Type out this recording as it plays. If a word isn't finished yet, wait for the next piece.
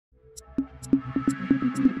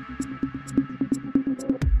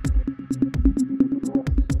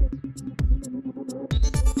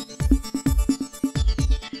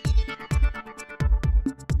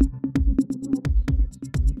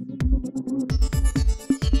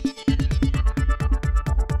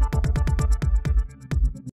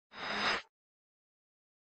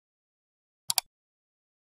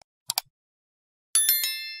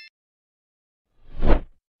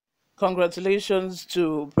Congratulations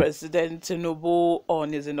to President Tinubu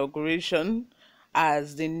on his inauguration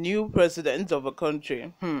as the new president of a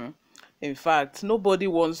country. In fact, nobody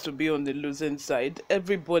wants to be on the losing side.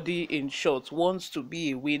 Everybody, in short, wants to be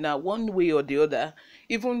a winner one way or the other.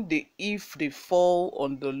 Even if they fall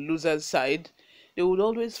on the loser side, they would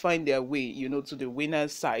always find their way, to the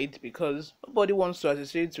winner's side because nobody wants to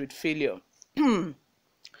associate with failure.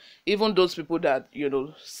 Even those people that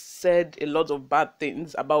said a lot of bad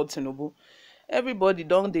things about Tinubu, everybody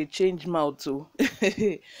don't they change mouth too.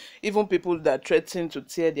 Even people that threaten to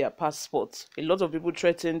tear their passports, a lot of people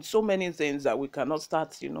threaten so many things that we cannot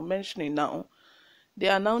start mentioning now. They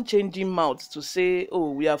are now changing mouths to say,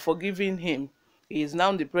 oh, we are forgiving him, he is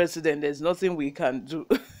now the president, there's nothing we can do.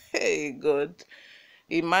 Hey God,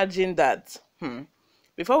 imagine that.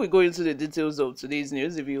 Before we go into the details of today's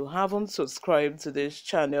news, if you haven't subscribed to this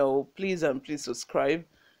channel, please subscribe.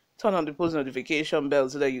 Turn on the post notification bell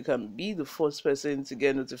so that you can be the first person to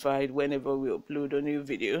get notified whenever we upload a new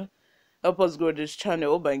video. Help us grow this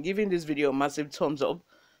channel by giving this video a massive thumbs up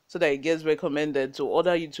so that it gets recommended to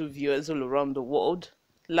other YouTube viewers all around the world.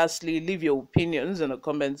 Lastly, leave your opinions in the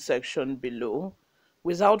comment section below.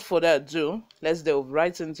 Without further ado, let's delve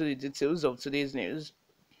right into the details of today's news.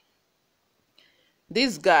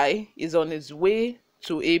 This guy is on his way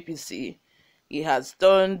to APC. He has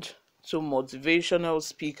turned to motivational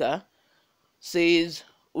speaker, says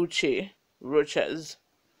Uche Rochas.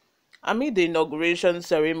 Amid the inauguration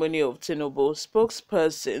ceremony of Tinubu,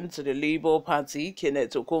 spokesperson to the Labour Party,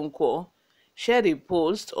 Okonkwo, shared a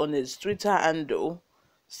post on his Twitter handle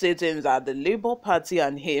stating that the Labour Party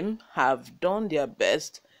and him have done their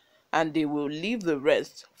best and they will leave the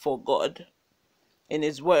rest for God. In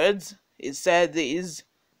his words, he said this,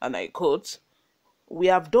 and I quote, "We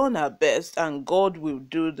have done our best and God will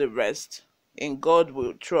do the rest. In God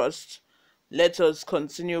we'll trust. Let us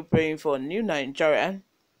continue praying for a new Nigeria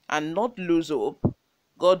and not lose hope.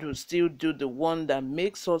 God will still do the one that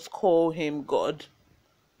makes us call him God."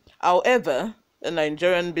 However, a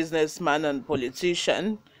Nigerian businessman and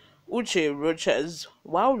politician, Uche Rochas,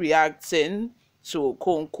 while reacting to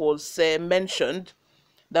Okonkwo, mentioned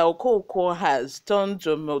that Okonkwo has turned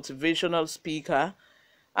to a motivational speaker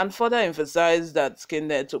and further emphasized that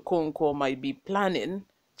Okonkwo might be planning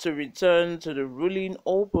to return to the ruling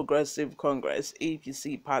All Progressive Congress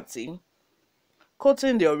APC party.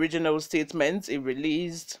 Quoting the original statement he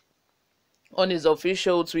released on his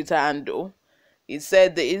official Twitter handle, he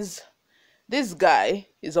said this guy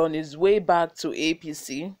is on his way back to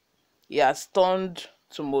APC. He has turned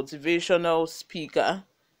to motivational speaker.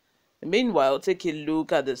 Meanwhile, take a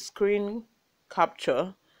look at the screen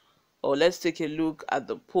capture, or let's take a look at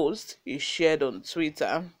the post he shared on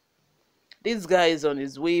Twitter. This guy is on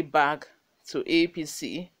his way back to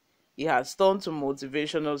APC. He has turned to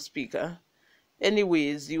motivational speaker.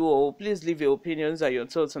 Anyways, you all, please leave your opinions and your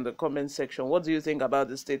thoughts in the comment section. What do you think about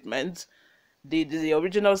the statement? Did the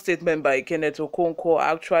original statement by Okonkwo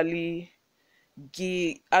actually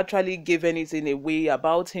give anything away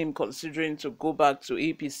about him considering to go back to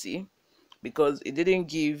APC? Because it didn't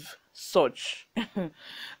give such.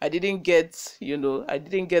 I didn't get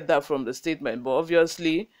that from the statement. But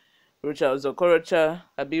obviously, Uche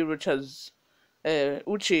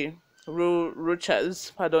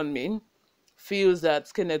Rochas, pardon me, feels that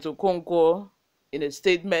Okonkwo, in a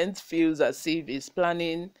statement, feels as if he's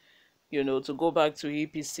planning, to go back to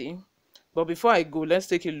APC. But before I go, let's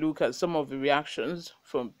take a look at some of the reactions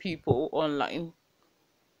from people online.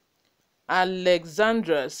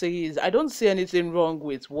 Alexandra says, "I don't see anything wrong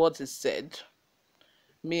with what is said."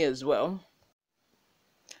 Me as well.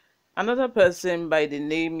 Another person by the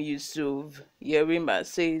name Yusuf Yerima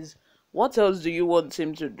says, "What else do you want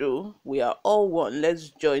him to do? We are all one.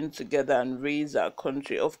 Let's join together and raise our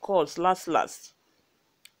country." Of course, last,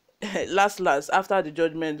 after the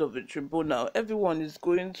judgment of the tribunal, everyone is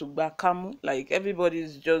going to Bakamu. Like, everybody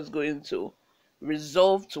is just going to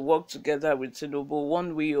resolve to work together with Tinubu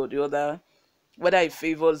one way or the other, whether it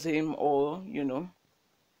favors him or,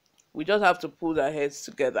 we just have to pull our heads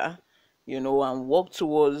together, and work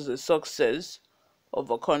towards the success of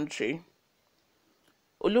a country.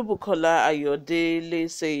 Olubukola Ayodele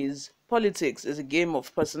says, "Politics is a game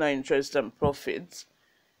of personal interest and profit.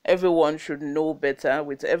 Everyone should know better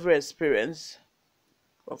with every experience."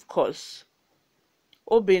 Of course.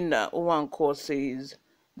 Obinna Okonkwo says,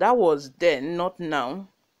 "That was then, not now.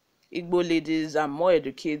 Igbo ladies are more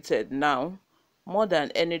educated now, more than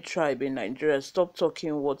any tribe in Nigeria. Stop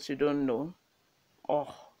talking what you don't know."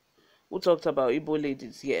 Oh, who talked about Igbo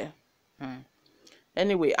ladies here?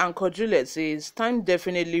 Anyway, Uncle Juliet says, "Time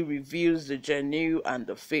definitely reveals the genuine and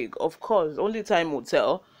the fake." Of course, only time will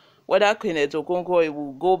tell whether Kenneth Okonkwo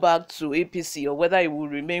will go back to APC or whether he will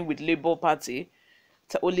remain with Labour Party,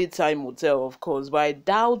 only time will tell, of course. But I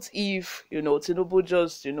doubt if, Tinubu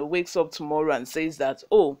just, wakes up tomorrow and says that,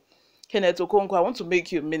 oh, Kenneth Okonkwo, I want to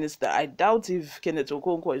make you a minister. I doubt if Kenneth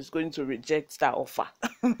Okonkwo is going to reject that offer.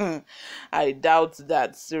 I doubt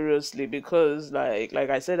that, seriously, because like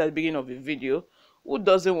I said at the beginning of the video, who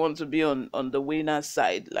doesn't want to be on the winner's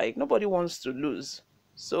side? Like, nobody wants to lose.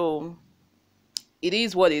 So it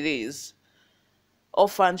is what it is.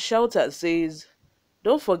 Orphan Shelter says,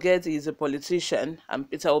 don't forget he's a politician and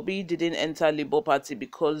Peter Obi didn't enter Labour Party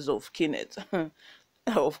because of Kenneth.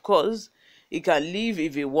 Of course, he can leave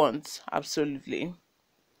if he wants, absolutely.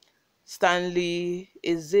 Stanley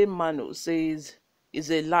Ezemano says,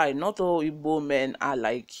 it's a lie, not all Igbo men are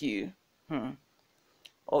like you.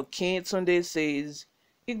 Tunde says,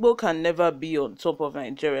 Igbo can never be on top of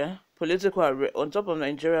Nigeria political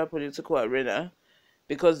arena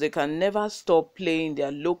because they can never stop playing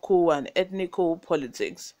their local and ethnical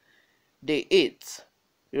politics. They hate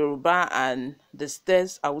Yoruba and the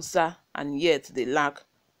states Hausa, and yet they lack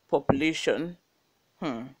population.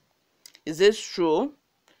 Is this true?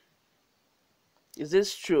 Is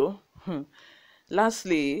this true?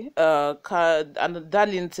 Lastly,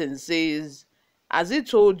 Darlington says, as he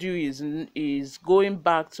told you is going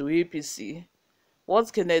back to APC,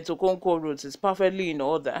 what Kenneth Okonkwo wrote is perfectly in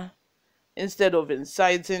order. Instead of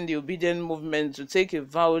inciting the obedient movement to take a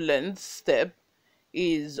violent step,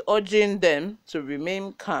 he is urging them to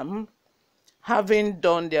remain calm, having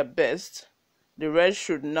done their best. The rest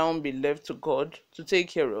should now be left to God to take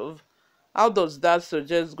care of. How does that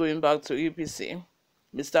suggest going back to APC?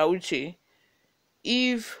 Mr. Uche,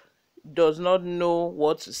 if does not know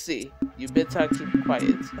what to say, you better keep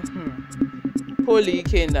quiet. Holy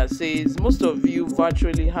Kenda says, most of you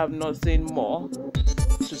virtually have nothing more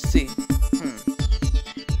to say.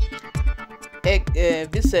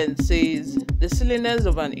 Vincent says, the silliness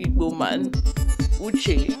of an Igbo man.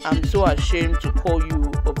 Uche, I'm so ashamed to call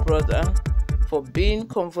you a brother for being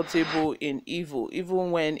comfortable in evil,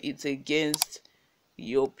 even when it's against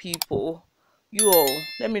your people. You all,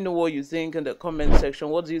 let me know what you think in the comment section.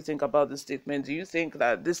 What do you think about this statement? Do you think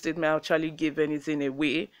that this statement actually gave anything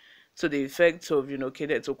away to the effect of,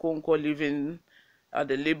 Kenneth Okonkwo leaving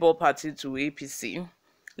the Labour Party to APC?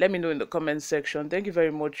 Let me know in the comment section. Thank you very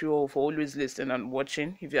much, you all, for always listening and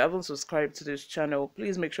watching. If you haven't subscribed to this channel,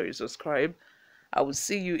 please make sure you subscribe. I will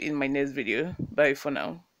see you in my next video. Bye for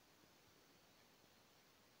now.